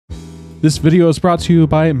This video is brought to you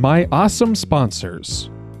by my awesome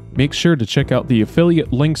sponsors. Make sure to check out the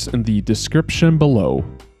affiliate links in the description below.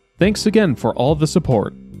 Thanks again for all the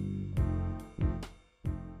support.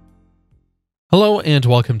 Hello and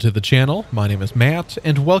welcome to the channel. My name is Matt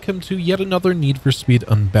and welcome to yet another Need for Speed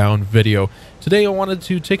Unbound video. Today I wanted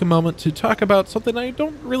to take a moment to talk about something I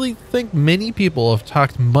don't really think many people have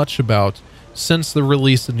talked much about since the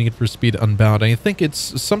release of Need for Speed Unbound. I think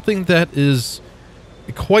it's something that is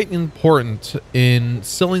quite important in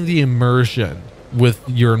selling the immersion with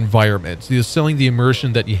your environment, selling the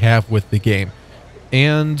immersion that you have with the game.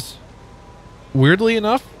 And weirdly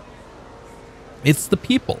enough, it's the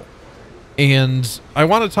people. And I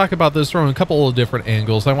want to talk about this from a couple of different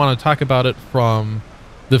angles. I want to talk about it from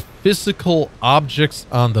the physical objects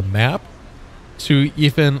on the map to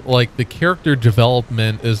even like the character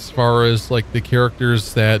development, as far as like the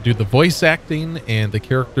characters that do the voice acting and the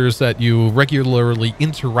characters that you regularly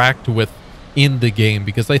interact with in the game,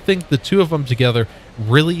 because I think the two of them together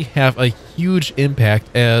really have a huge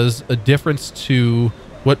impact as a difference to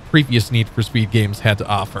what previous Need for Speed games had to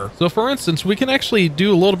offer. So for instance, we can actually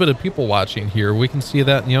do a little bit of people watching here. We can see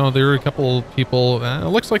that, you know, there are a couple of people, it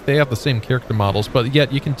looks like they have the same character models, but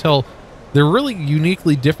yet you can tell they're really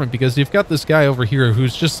uniquely different, because you've got this guy over here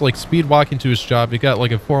who's just like speed walking to his job. You've got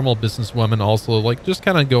like a formal businesswoman also like just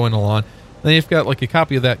kind of going along. Then you've got like a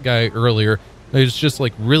copy of that guy earlier who's just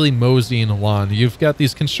like really moseying along. You've got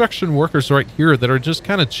these construction workers right here that are just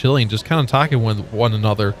kind of chilling, just kind of talking with one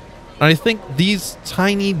another. And I think these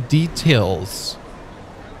tiny details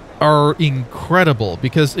are incredible,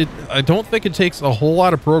 because I don't think it takes a whole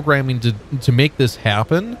lot of programming to make this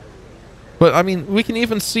happen. But I mean, we can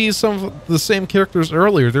even see some of the same characters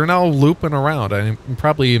earlier. They're now looping around. I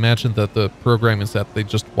probably imagine that the program is that they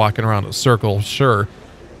just walking around a circle, sure.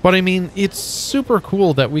 But I mean, it's super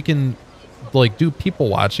cool that we can like do people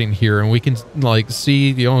watching here, and we can like see,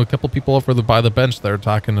 you know, a couple people over by the bench that are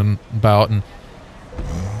talking about, and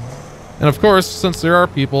of course, since there are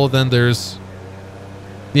people, then there's,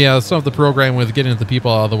 yeah, some of the program with getting the people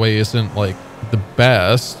out of the way isn't like the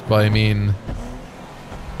best, but I mean,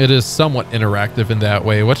 it is somewhat interactive in that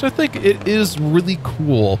way, which I think it is really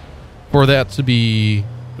cool for that to be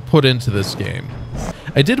put into this game.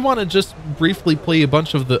 I did want to just briefly play a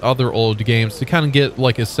bunch of the other old games to kind of get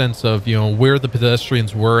like a sense of, you know, where the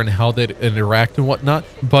pedestrians were and how they'd interact and whatnot,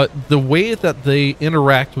 but the way that they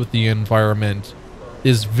interact with the environment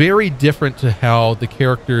is very different to how the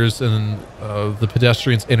characters and the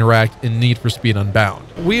pedestrians interact in Need for Speed Unbound.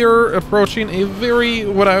 We are approaching a very,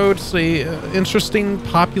 what I would say, interesting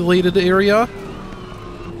populated area.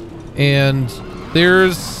 And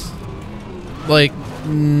there's like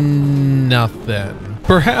nothing.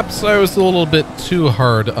 Perhaps I was a little bit too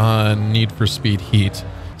hard on Need for Speed Heat.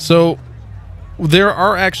 So there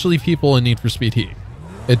are actually people in Need for Speed Heat.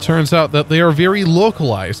 It turns out that they are very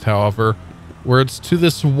localized, however, where it's to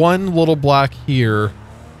this one little block here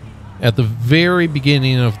at the very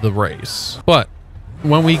beginning of the race. But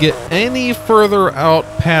when we get any further out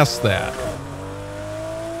past that,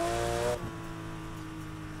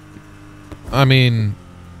 I mean,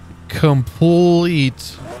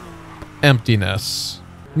 complete emptiness.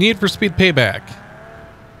 Need for Speed Payback.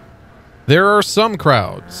 There are some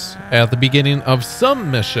crowds at the beginning of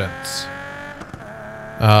some missions.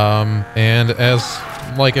 And as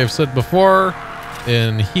like I've said before,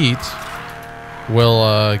 in Heat,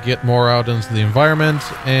 we'll get more out into the environment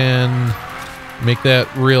and make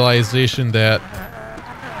that realization that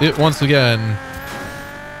it, once again,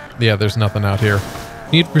 yeah, there's nothing out here.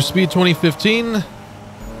 Need for Speed 2015,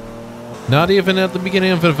 not even at the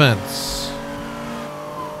beginning of events.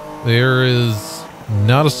 There is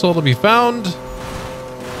not a soul to be found.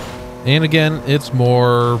 And again, it's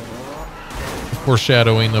more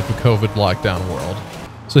foreshadowing of a COVID lockdown world.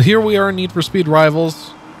 So here we are in Need for Speed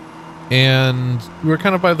Rivals, and we're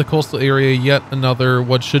kind of by the coastal area, yet another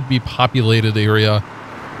what should be populated area.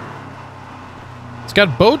 It's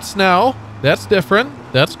got boats now. That's different.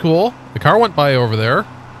 That's cool. The car went by over there.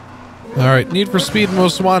 All right, Need for Speed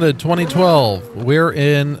Most Wanted 2012. We're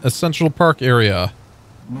in a Central Park area.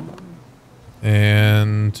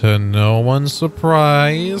 And to no one's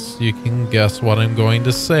surprise, you can guess what I'm going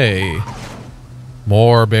to say.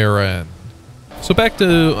 More barren. So back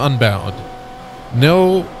to Unbound.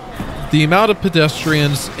 No, the amount of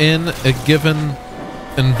pedestrians in a given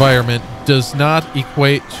environment does not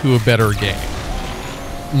equate to a better game.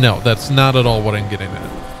 No, that's not at all what I'm getting at.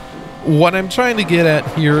 What I'm trying to get at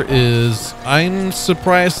here is I'm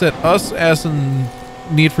surprised that us as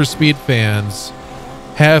Need for Speed fans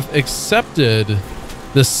have accepted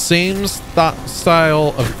the same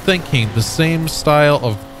style of thinking, the same style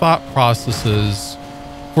of thought processes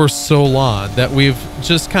for so long that we've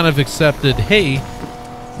just kind of accepted, hey,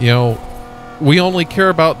 you know, we only care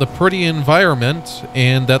about the pretty environment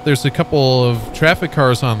and that there's a couple of traffic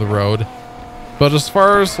cars on the road. But as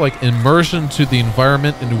far as like immersion to the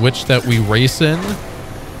environment in which that we race in,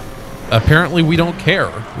 apparently we don't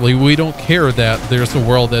care. Like, we don't care that there's a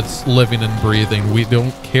world that's living and breathing. We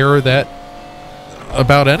don't care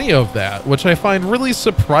about any of that, which I find really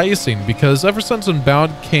surprising, because ever since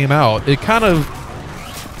Unbound came out, it kind of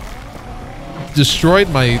destroyed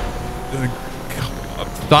my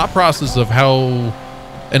thought process of how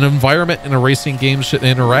an environment in a racing game should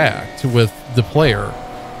interact with the player.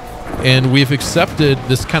 And we've accepted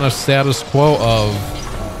this kind of status quo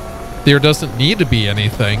of there doesn't need to be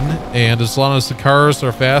anything, and as long as the cars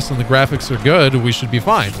are fast and the graphics are good, we should be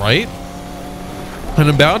fine, right? And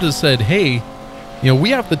Unbound has said, hey, you know, we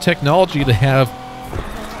have the technology to have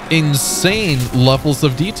insane levels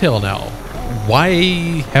of detail now. Why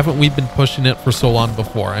haven't we been pushing it for so long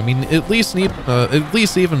before? I mean, at least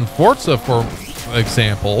even Forza, for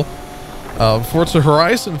example, Forza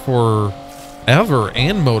Horizon forever,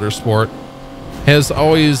 and Motorsport has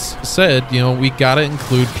always said, you know, we gotta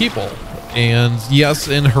include people. And yes,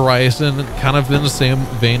 in Horizon, kind of in the same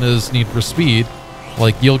vein as Need for Speed,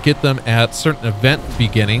 like, you'll get them at certain event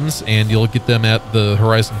beginnings and you'll get them at the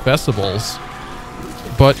Horizon festivals.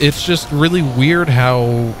 But it's just really weird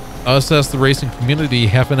how us as the racing community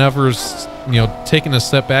haven't ever, you know, taken a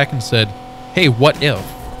step back and said, hey, what if?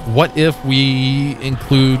 What if we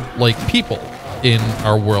include, like, people in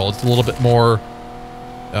our world? It's a little bit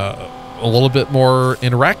more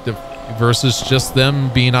interactive versus just them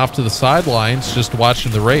being off to the sidelines, just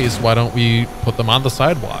watching the race. Why don't we put them on the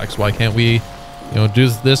sidewalks? Why can't we, you know, do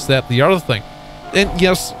this, that, the other thing? And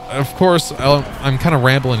yes, of course, I'm kind of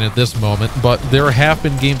rambling at this moment, but there have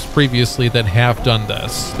been games previously that have done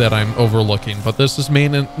this that I'm overlooking. But this is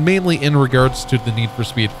mainly in regards to the Need for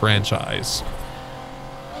Speed franchise.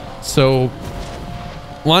 So,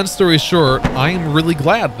 long story short, I'm really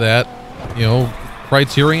glad that, you know,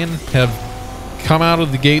 Criterion have come out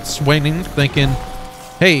of the gate swinging, thinking,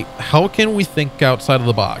 hey, how can we think outside of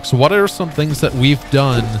the box? What are some things that we've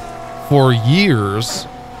done for years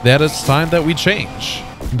that it's time that we change,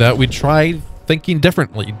 that we try thinking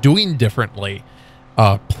differently, doing differently,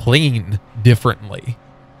 playing differently?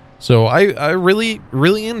 So I really,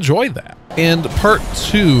 really enjoy that. And part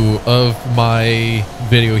 2 of my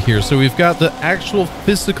video here. So we've got the actual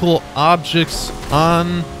physical objects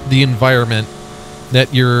on the environment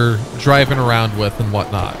that you're driving around with and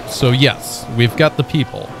whatnot. So yes, we've got the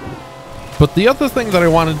people. But the other thing that I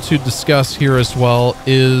wanted to discuss here as well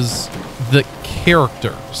is the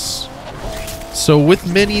characters. So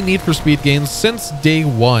with many Need for Speed games, since day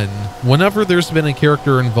one, whenever there's been a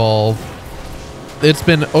character involved, it's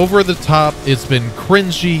been over the top, it's been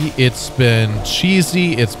cringy, it's been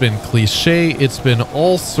cheesy, it's been cliche, it's been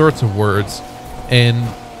all sorts of words. And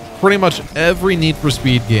pretty much every Need for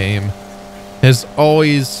Speed game has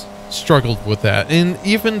always struggled with that, and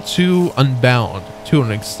even to Unbound to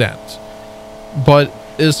an extent. But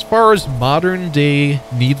as far as modern day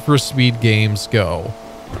Need for Speed games go,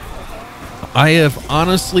 I have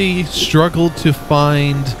honestly struggled to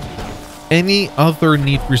find any other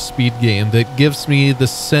Need for Speed game that gives me the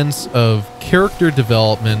sense of character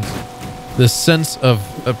development, the sense of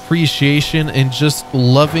appreciation, and just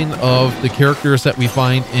loving of the characters that we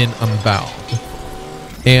find in Unbound.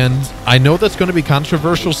 And I know that's going to be a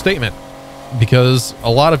controversial statement, because a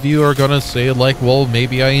lot of you are going to say, like, well,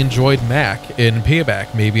 maybe I enjoyed Mac in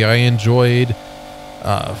Payback. Maybe I enjoyed,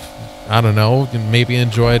 I don't know, maybe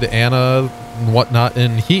enjoyed Anna and whatnot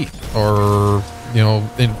in Heat. Or, you know,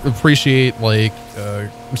 appreciate, like,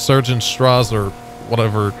 Sergeant Strauss or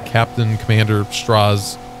whatever, Captain Commander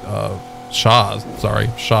Shaw's kind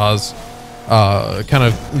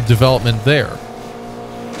of development there.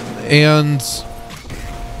 And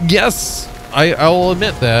yes, I'll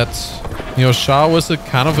admit that, you know, Shaw was a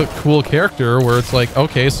kind of a cool character where it's like,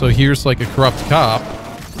 okay, so here's like a corrupt cop.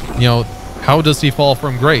 You know, how does he fall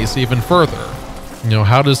from grace even further? You know,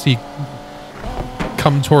 how does he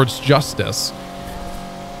come towards justice?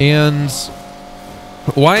 And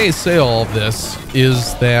why I say all of this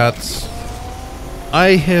is that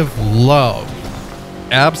I have loved,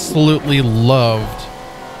 absolutely loved,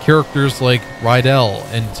 characters like Rydell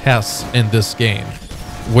and Tess in this game,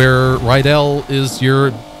 where Rydell is your,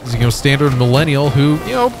 you know, standard millennial who,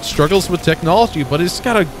 you know, struggles with technology, but he's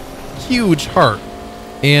got a huge heart,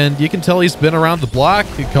 and you can tell he's been around the block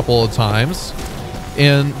a couple of times.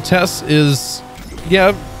 And Tess is,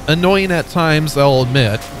 yeah, annoying at times, I'll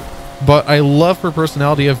admit, but I love her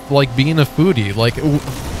personality of like being a foodie. Like,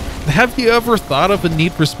 have you ever thought of a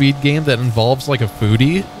Need for Speed game that involves like a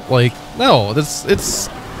foodie? Like, no, it's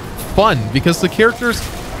fun because the characters,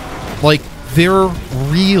 like, they're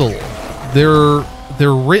real. They're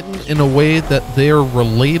written in a way that they're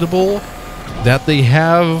relatable, that they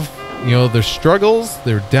have, you know, their struggles,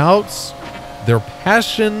 their doubts, their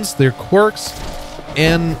passions, their quirks,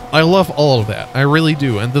 and I love all of that. I really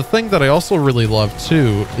do. And the thing that I also really love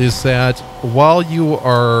too is that while you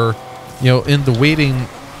are, you know, in the waiting,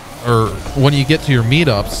 or when you get to your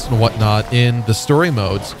meetups and whatnot in the story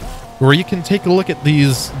modes, where you can take a look at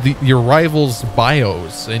your rivals'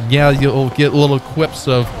 bios, and yeah, you'll get little quips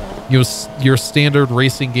of, you know, your standard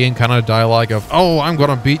racing game kind of dialogue of, oh, I'm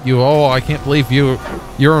gonna beat you, oh, I can't believe you're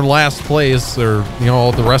in last place, or, you know,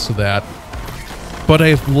 all the rest of that. But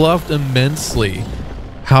I've loved immensely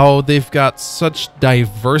how they've got such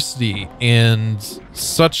diversity and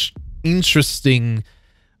such interesting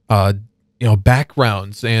you know,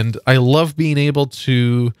 backgrounds, and I love being able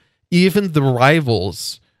to, even the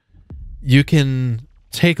rivals, you can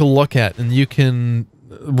take a look at and you can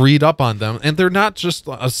read up on them, and they're not just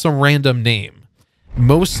some random name.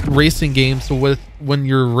 Most racing games, when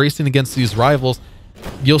you're racing against these rivals,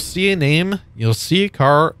 you'll see a name, you'll see a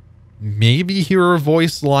car, maybe hear a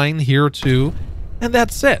voice line here too, and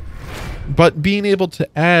that's it. But being able to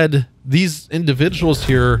add these individuals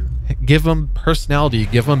here, give them personality,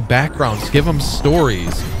 give them backgrounds, give them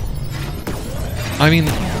stories, I mean,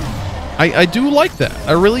 I do like that.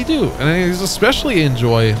 I really do. And I especially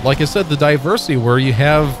enjoy, like I said, the diversity where you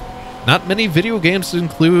have not many video games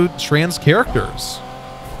include trans characters.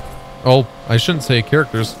 Oh, I shouldn't say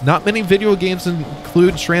characters. Not many video games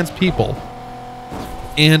include trans people.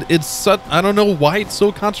 And it's such, I don't know why it's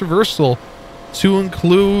so controversial to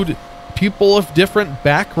include people of different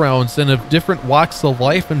backgrounds and of different walks of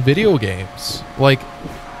life in video games. Like,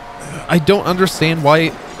 I don't understand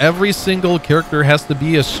why every single character has to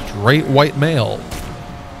be a straight white male.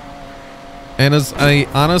 And as I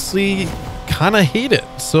honestly kind of hate it.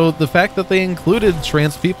 So the fact that they included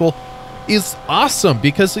trans people is awesome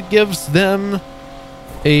because it gives them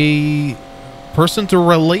a person to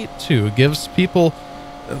relate to. It gives people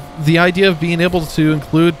the idea of being able to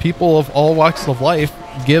include people of all walks of life,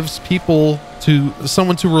 gives people to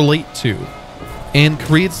someone to relate to, and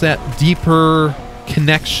creates that deeper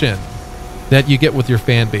connection that you get with your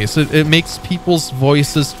fan base. It makes people's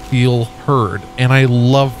voices feel heard, and I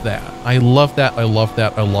love that. I love that. I love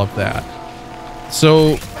that. I love that.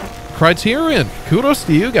 So Criterion, kudos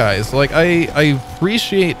to you guys. Like, I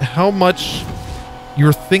appreciate how much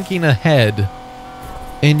you're thinking ahead.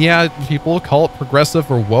 And yeah, people call it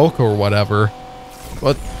progressive or woke or whatever,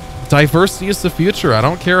 but diversity is the future. I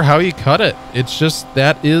don't care how you cut it. It's just,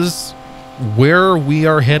 that is where we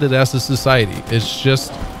are headed as a society. It's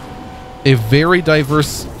just a very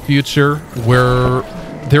diverse future where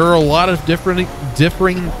there are a lot of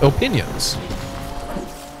differing opinions.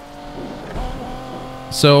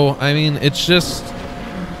 So, I mean, it's just,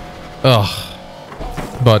 ugh.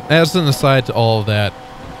 But as an aside to all of that,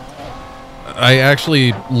 I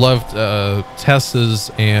actually loved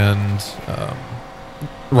Tessa's and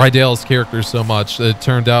Rydell's characters so much that it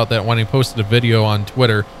turned out that when I posted a video on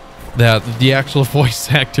Twitter, that the actual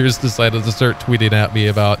voice actors decided to start tweeting at me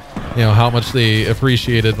about, you know, how much they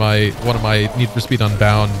appreciated one of my Need for Speed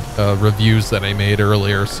Unbound reviews that I made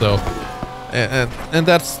earlier. So, and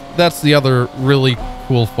that's the other really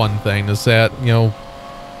cool fun thing, is that, you know,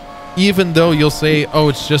 even though you'll say, oh,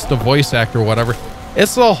 it's just a voice actor or whatever,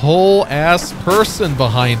 it's a whole ass person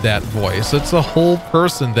behind that voice. It's a whole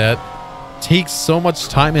person that takes so much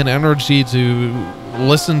time and energy to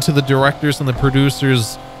listen to the directors and the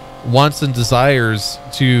producers' wants and desires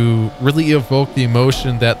to really evoke the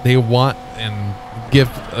emotion that they want and give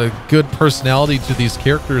a good personality to these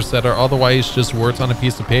characters that are otherwise just words on a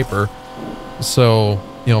piece of paper. So,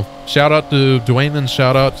 you know, shout out to Dwayne and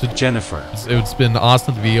shout out to Jennifer. It's been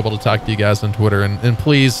awesome to be able to talk to you guys on Twitter, and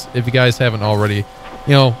please, if you guys haven't already,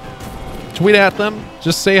 you know, tweet at them,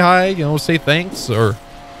 just say hi, you know, say thanks, or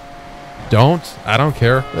don't. I don't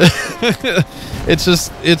care. It's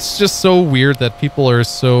just so weird that people are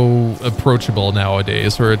so approachable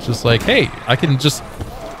nowadays, where it's just like, hey, I can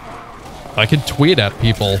tweet at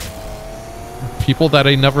people that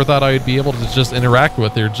I never thought I would be able to just interact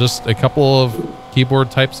with. They're just a couple of keyboard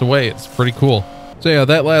types away. It's pretty cool. So yeah,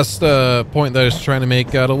 that last point that I was trying to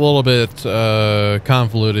make got a little bit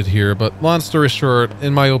convoluted here, but long story short,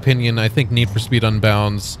 in my opinion, I think Need for Speed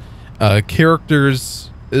Unbound's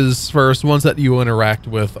characters, as far as ones that you interact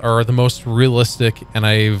with, are the most realistic, and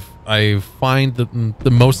I I find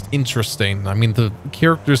the most interesting. I mean, the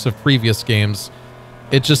characters of previous games,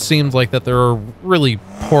 it just seems like that they're really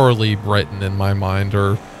poorly written in my mind,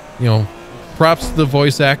 or, you know, props to the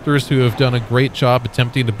voice actors who have done a great job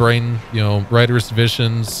attempting to bring, you know, writers'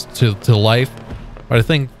 visions to life. But I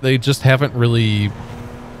think they just haven't really...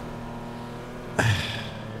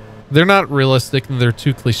 They're not realistic, and they're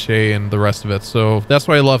too cliche and the rest of it. So that's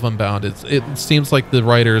why I love Unbound. It seems like the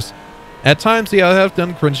writers, at times, yeah, have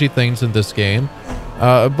done cringy things in this game.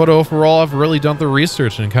 But overall, I've really done the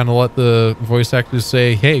research and kind of let the voice actors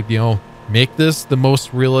say, hey, you know, make this the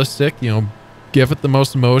most realistic, you know, give it the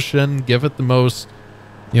most emotion, give it the most,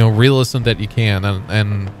 you know, realism that you can.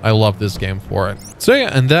 And I love this game for it. So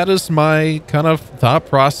yeah, and that is my kind of thought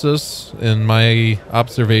process and my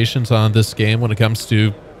observations on this game when it comes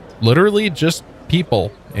to literally just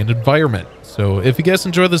people and environment. So if you guys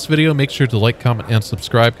enjoyed this video, make sure to like, comment, and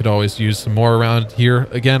subscribe. Could always use some more around here.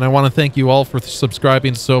 Again, I want to thank you all for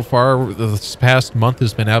subscribing so far. This past month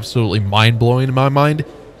has been absolutely mind-blowing in my mind.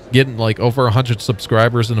 Getting like over 100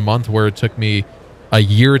 subscribers in a month, where it took me a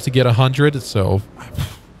year to get 100. So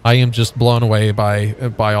I am just blown away by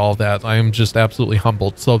all that. I am just absolutely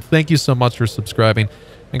humbled. So thank you so much for subscribing.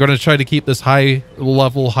 I'm going to try to keep this high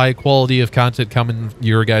level, high quality of content coming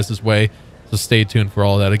your guys' way. So stay tuned for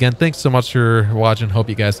all that. Again, thanks so much for watching. Hope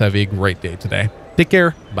you guys have a great day today. Take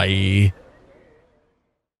care. Bye.